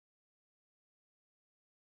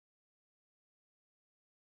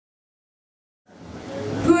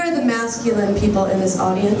masculine people in this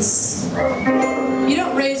audience? You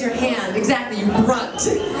don't raise your hand, exactly, you grunt.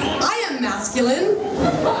 I am masculine,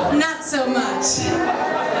 not so much.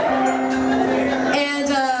 And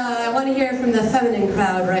I want to hear from the feminine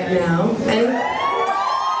crowd right now. Any?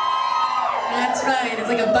 That's right, it's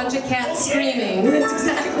like a bunch of cats screaming. That's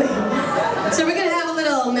exactly. So we're gonna have a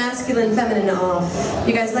little masculine, feminine off.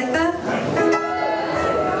 You guys like that?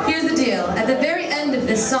 Here's the deal. At the very end of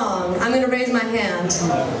this song, I'm gonna raise my hand.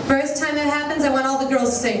 First time that happens, I want all the girls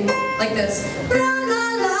to sing like this. La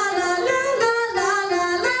la la la la la la la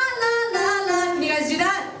la la la. Can you guys do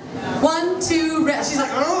that? 1, 2, she's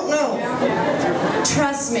like, I don't know.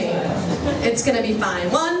 Trust me, it's gonna be fine.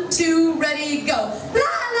 1, 2, ready, go.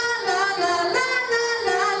 La la la la la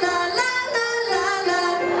la la la la la.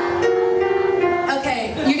 Okay,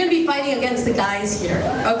 you're gonna be fighting against the guys here.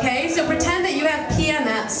 Okay, so pretend that you have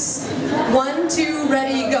PMS. 1, 2,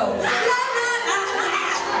 ready, go. La la la la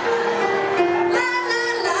la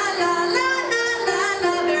la la la la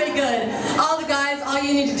la. Very good. All the guys, all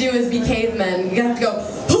you need to do is be cavemen. You have to go.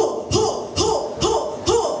 Ho ho ho ho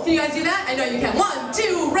ho. Can you guys do that? I know you can. 1,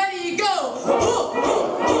 2, ready, go. Ho ho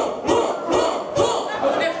ho ho ho ho.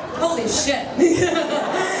 Holy shit.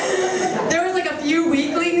 There was like a few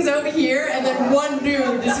weaklings over here, and then one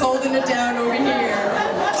dude just holding it down over here.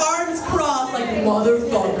 Arms crossed like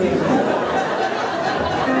motherfucker.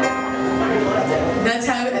 That's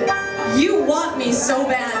how you want me so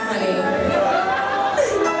bad, honey.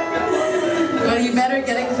 Well, you better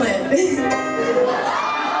get a clip.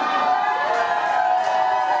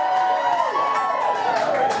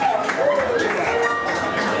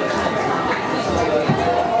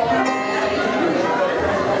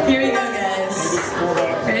 Here we go, guys.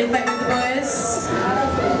 Ready to fight with the boys?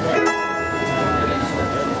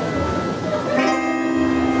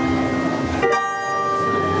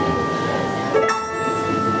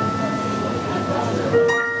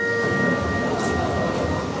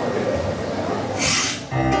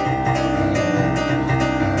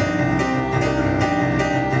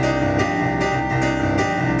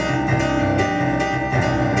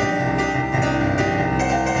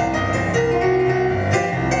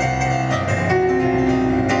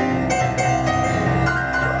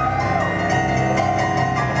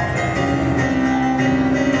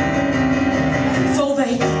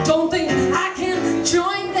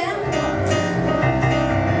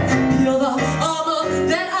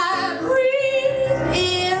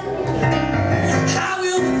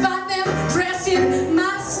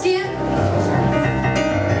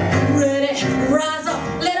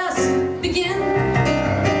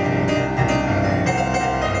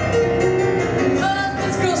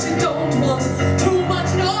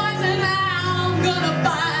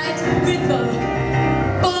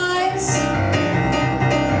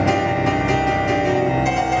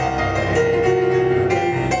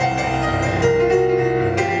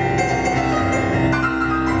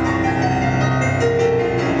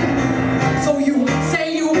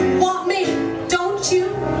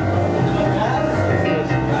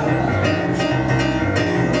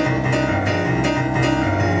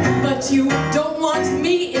 You don't want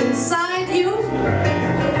me inside you?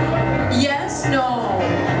 Yes? No?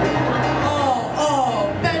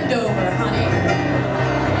 Oh, bend over, honey.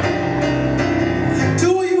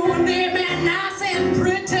 Do you need me nice and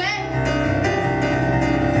pretty?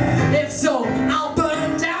 If so, I'll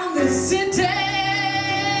burn down the city.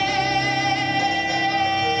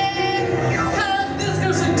 'Cause this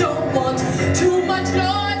girl, she don't want too much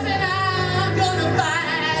noise.